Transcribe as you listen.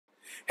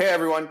Hey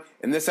everyone,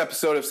 in this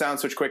episode of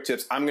SoundSwitch Quick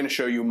Tips, I'm going to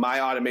show you my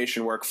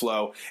automation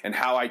workflow and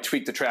how I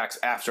tweak the tracks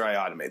after I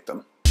automate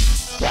them.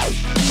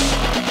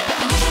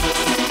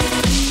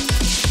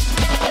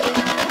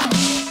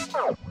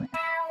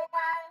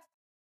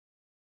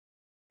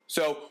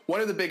 So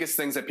one of the biggest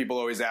things that people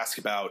always ask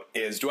about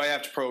is, do I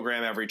have to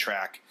program every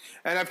track?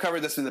 And I've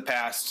covered this in the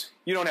past.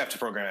 You don't have to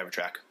program every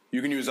track.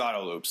 You can use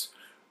auto loops.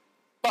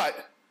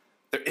 But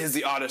there is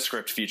the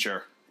Autoscript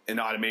feature in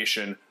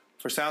automation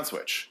for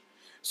SoundSwitch.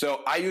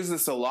 So I use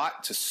this a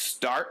lot to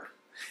start,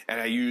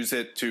 and I use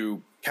it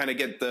to kind of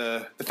get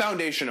the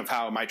foundation of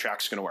how my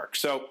track's going to work.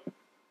 So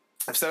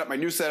I've set up my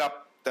new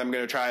setup that I'm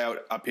going to try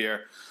out up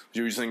here.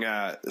 You're using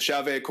the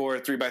Chauvet Core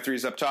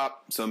 3x3s up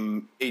top,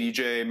 some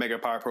 80J Mega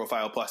Power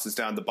Profile Pluses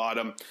down the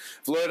bottom.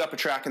 I've loaded up a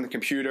track in the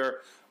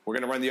computer. We're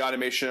going to run the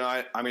automation on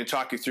it. I'm going to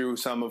talk you through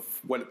some of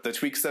what the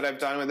tweaks that I've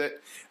done with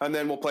it, and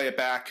then we'll play it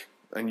back,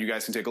 and you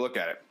guys can take a look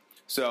at it.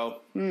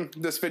 So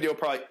this video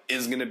probably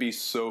is going to be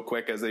so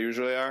quick as they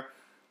usually are,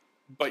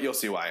 but you'll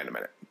see why in a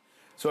minute.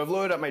 So I've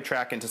loaded up my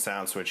track into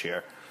SoundSwitch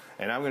here,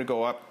 and I'm going to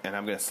go up and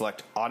I'm going to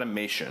select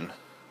Automation,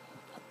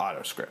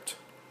 Autoscript.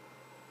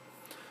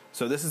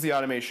 So this is the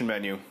automation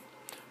menu: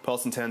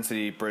 pulse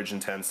intensity, bridge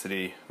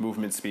intensity,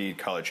 movement speed,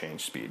 color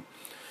change speed.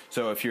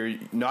 So if you're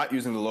not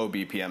using the low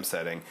BPM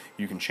setting,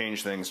 you can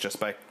change things just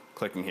by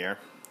clicking here.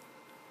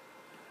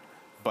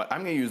 But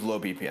I'm going to use low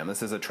BPM.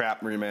 This is a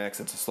trap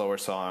remix. It's a slower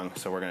song,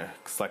 so we're going to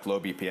select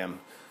low BPM.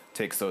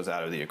 Takes those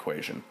out of the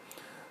equation.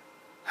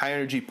 High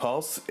energy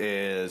pulse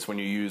is when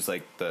you use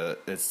like the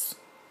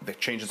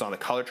changes on the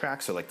color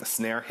track. So like the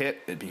snare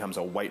hit, it becomes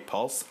a white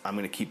pulse. I'm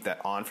going to keep that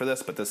on for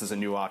this, but this is a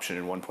new option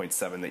in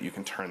 1.7 that you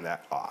can turn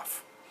that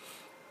off.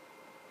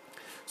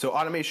 So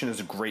automation is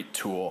a great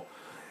tool.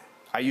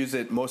 I use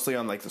it mostly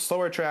on like the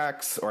slower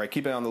tracks, or I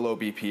keep it on the low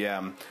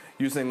BPM.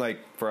 Using like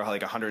for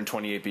like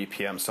 128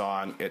 BPM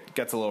song, it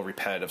gets a little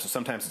repetitive. So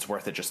sometimes it's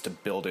worth it just to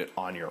build it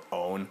on your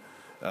own.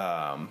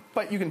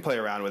 But you can play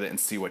around with it and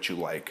see what you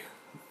like.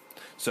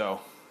 So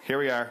here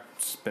we are.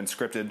 It's been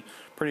scripted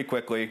pretty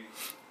quickly.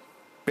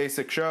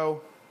 Basic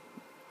show,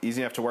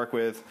 easy enough to work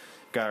with.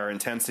 Got our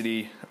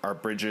intensity, our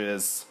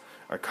bridges,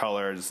 our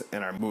colors,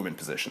 and our movement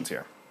positions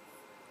here.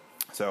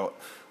 So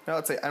now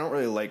let's say I don't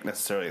really like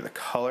necessarily the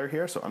color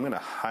here, so I'm going to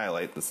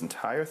highlight this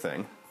entire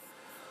thing.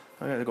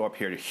 I'm going to go up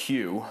here to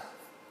hue,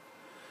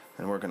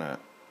 and we're going to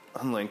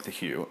unlink the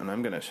hue, and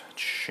I'm going to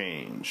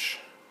change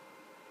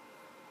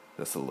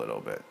this a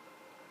little bit.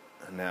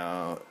 And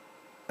now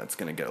that's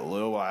going to get a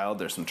little wild.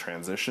 There's some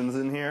transitions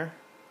in here.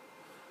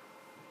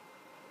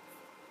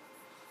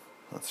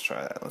 Let's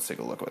try that. Let's take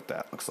a look at what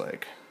that looks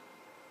like.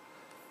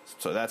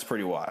 So that's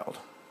pretty wild,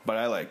 but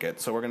I like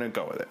it, so we're going to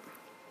go with it.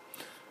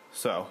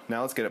 So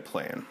now let's get it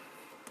playing.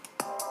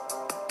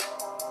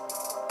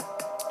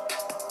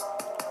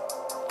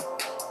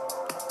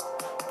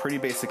 Pretty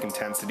basic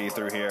intensity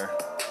through here,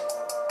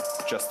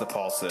 just the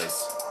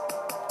pulses.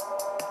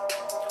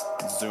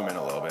 Zoom in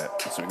a little bit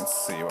so we can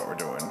see what we're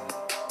doing.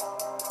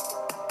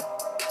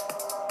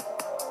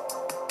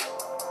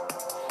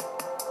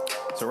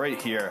 So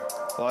right here,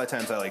 a lot of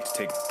times I like to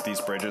take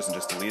these bridges and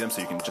just delete them,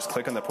 so you can just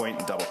click on the point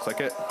and double click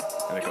it,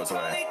 and it goes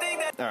away.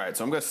 Alright,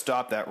 so I'm going to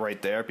stop that right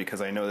there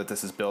because I know that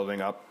this is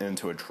building up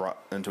into a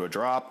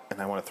drop,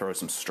 and I want to throw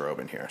some strobe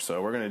in here.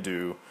 So we're going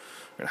to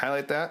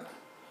highlight that,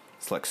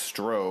 select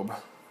strobe.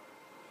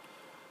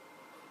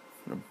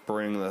 I'm going to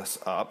bring this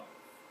up.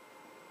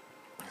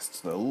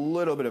 Just a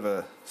little bit of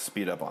a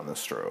speed up on the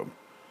strobe.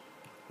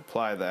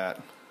 Apply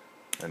that,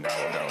 and now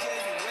we'll go.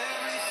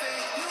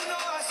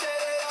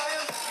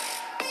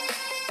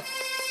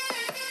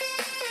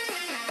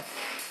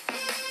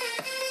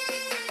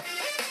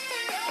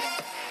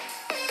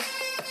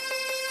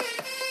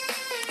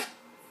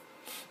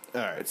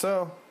 Alright,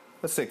 so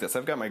let's take this.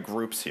 I've got my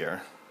groups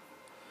here.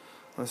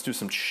 Let's do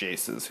some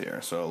chases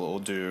here. So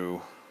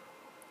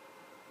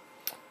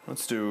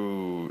let's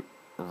do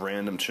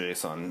random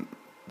chase on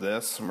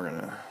this. And we're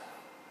going to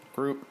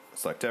group,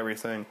 select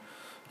everything,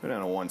 go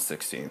down to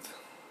 1/16.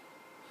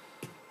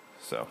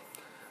 So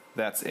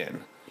that's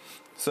in.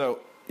 So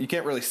you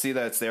can't really see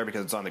that it's there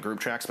because it's on the group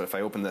tracks, but if I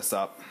open this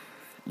up,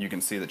 you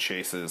can see the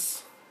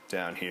chases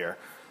down here.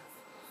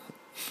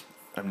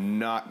 I'm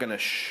not going to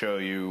show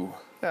you,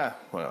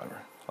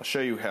 whatever. I'll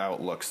show you how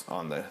it looks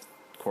on the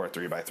Core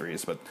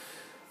 3x3s, but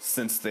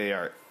since they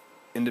are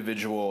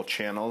individual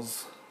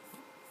channels,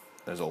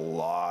 there's a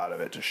lot of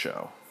it to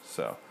show.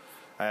 So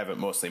I have it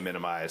mostly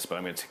minimized, but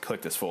I'm going to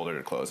click this folder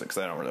to close it because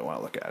I don't really want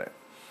to look at it.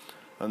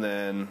 And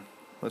then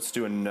let's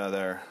do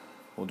another,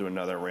 we'll do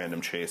another random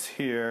chase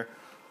here,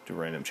 do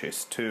random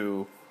chase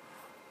 2,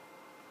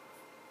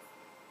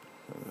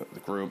 the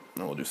group,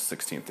 and we'll do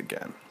 16th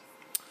again.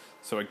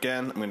 So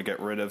again, I'm going to get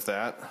rid of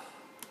that,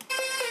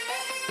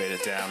 fade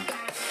it down.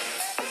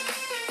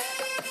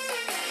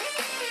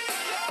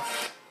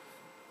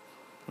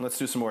 Let's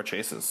do some more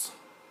chases.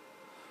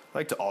 I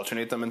like to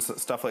alternate them and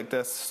stuff like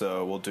this,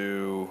 so let's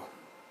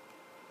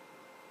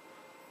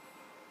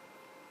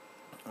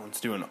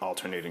do an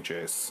alternating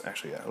chase.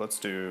 Actually, yeah, let's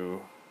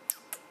do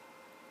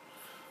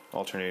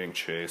alternating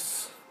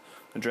chase,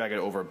 and drag it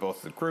over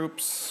both the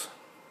groups,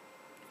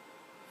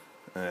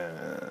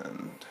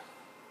 and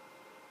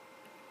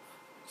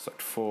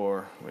select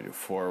 4, we do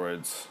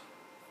forwards,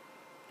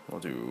 we'll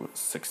do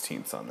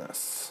 16ths on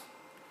this.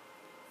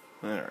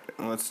 Alright,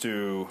 let's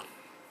do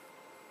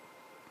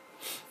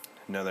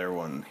another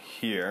one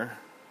here.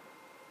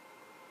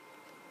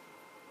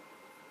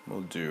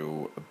 We'll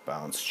do a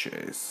bounce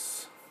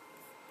chase.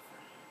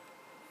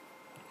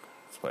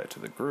 Let's apply it to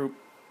the group.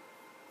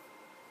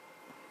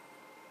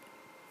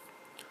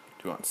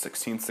 Do on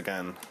 16ths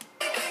again.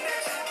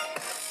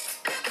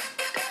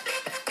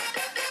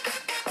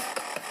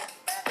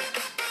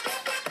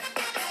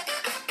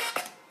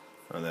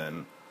 And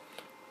then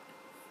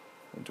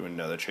we'll do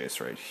another chase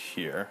right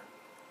here.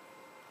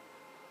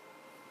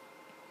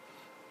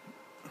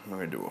 We're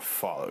going to do a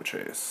follow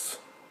chase.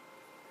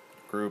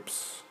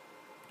 Groups.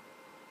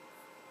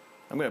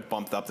 I'm going to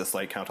bump up this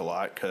light count a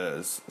lot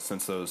because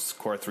since those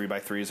core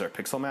 3x3s are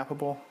pixel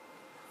mappable,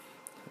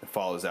 it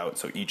follows out,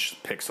 so each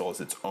pixel is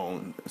its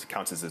own, it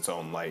counts as its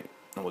own light.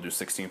 And we'll do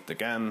 16th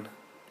again.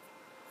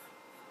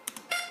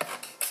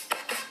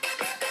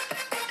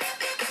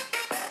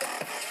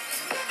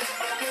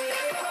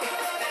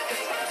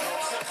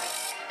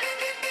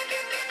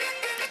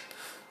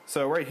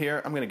 So right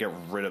here, I'm going to get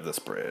rid of this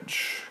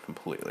bridge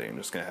completely. I'm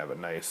just going to have a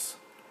nice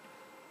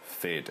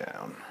fade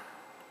down.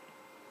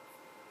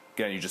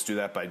 Again, you just do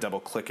that by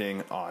double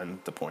clicking on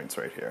the points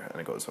right here, and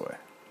it goes away.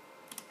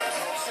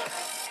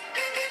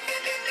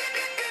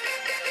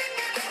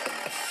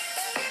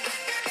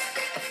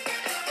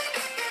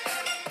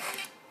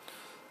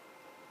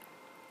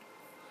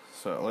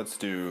 So let's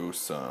do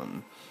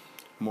some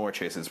more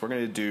chases. We're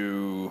going to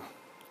do...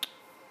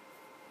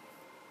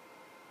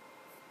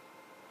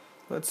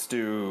 Let's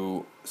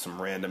do some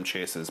random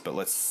chases, but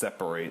let's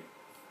separate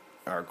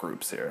our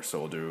groups here. So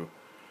we'll do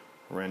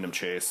a random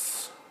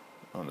chase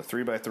on the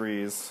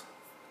 3x3s,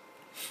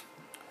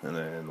 and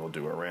then we'll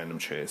do a random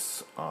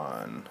chase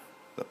on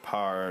the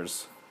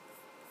pars.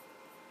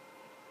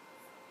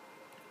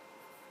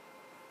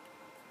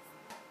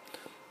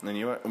 And then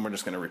and we're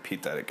just going to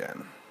repeat that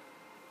again.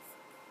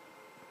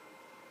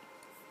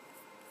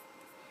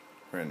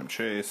 Random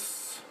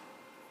chase,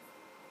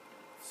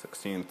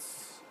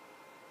 16ths.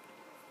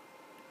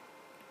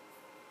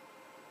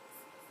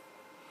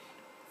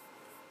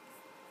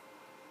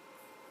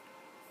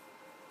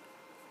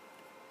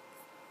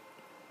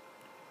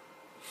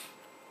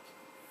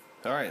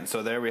 All right, and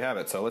so there we have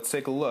it. So let's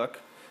take a look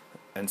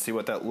and see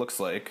what that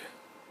looks like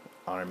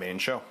on our main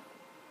show.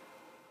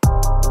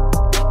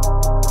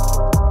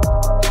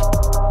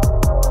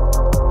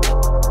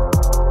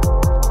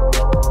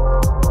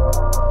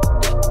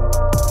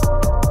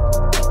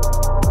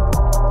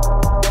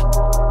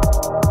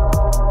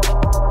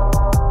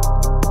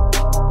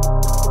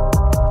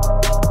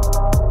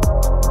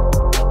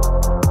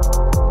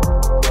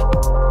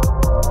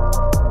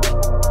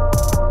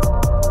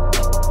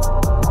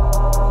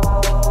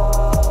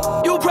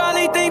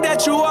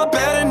 You are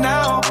better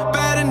now,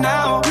 better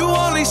now. You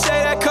only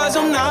say that cause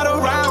I'm not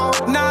around,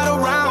 not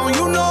around.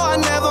 You know I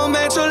never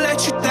meant to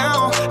let you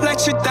down,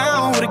 let you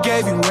down. Would've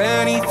gave you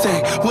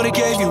anything, would've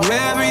gave you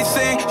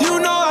everything.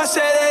 You know I said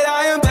that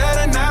I am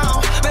better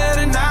now,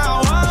 better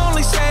now. I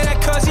only say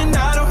that cause you're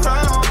not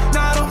around,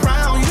 not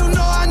around. You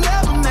know I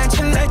never meant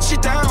to let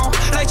you down,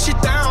 let you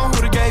down.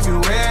 Would've gave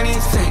you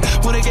anything,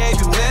 would've gave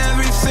you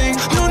everything.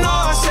 You know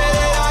I said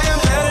that I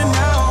am better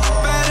now,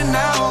 better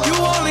now. You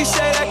only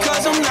say that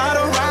cause I'm not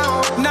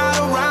around. Not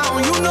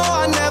around, you know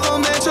I never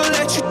meant to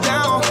let you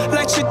down,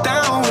 let you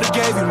down. Would've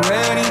gave you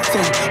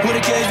anything,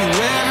 would've gave you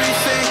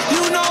everything.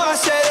 You know I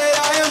said that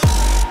I am.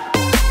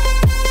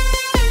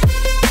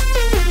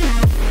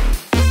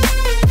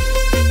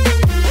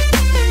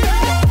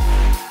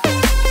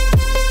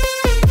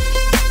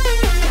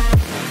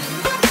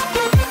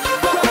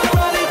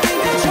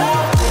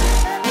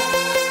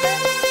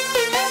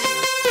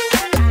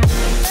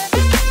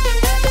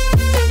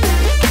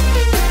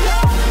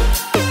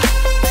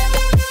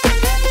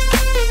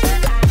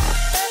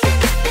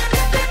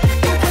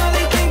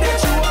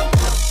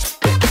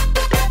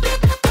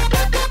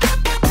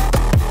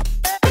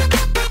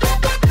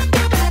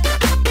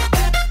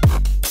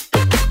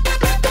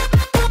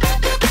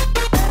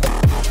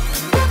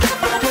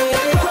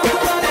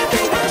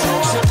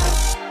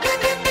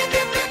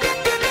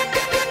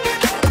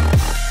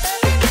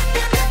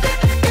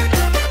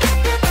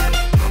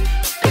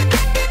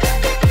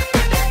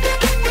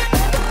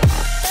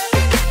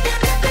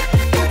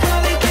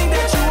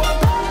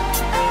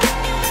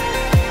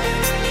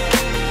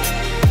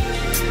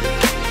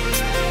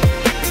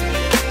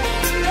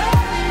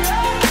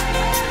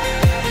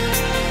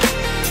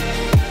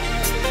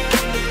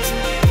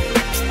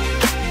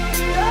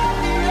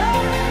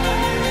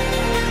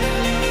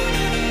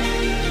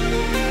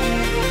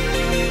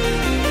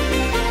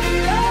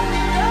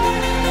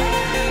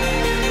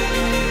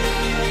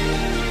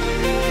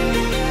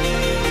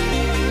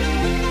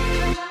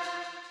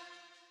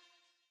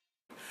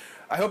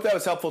 I hope that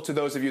was helpful to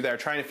those of you that are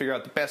trying to figure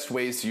out the best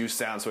ways to use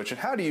SoundSwitch and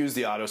how to use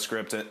the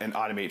Autoscript and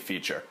Automate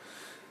feature.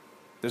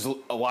 There's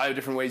a lot of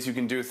different ways you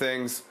can do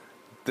things.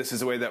 This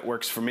is a way that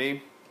works for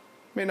me.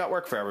 May not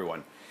work for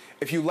everyone.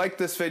 If you like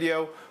this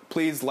video,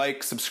 please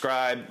like,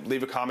 subscribe,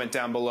 leave a comment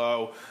down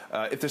below.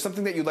 If there's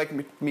something that you'd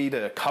like me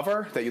to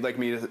cover, that you'd like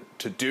me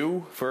to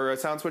do for a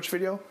SoundSwitch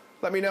video,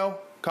 let me know.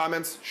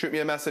 Comments, shoot me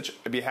a message.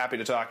 I'd be happy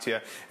to talk to you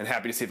and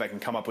happy to see if I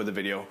can come up with a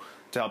video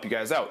to help you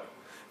guys out.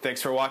 Thanks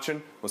for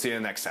watching. We'll see you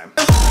next time.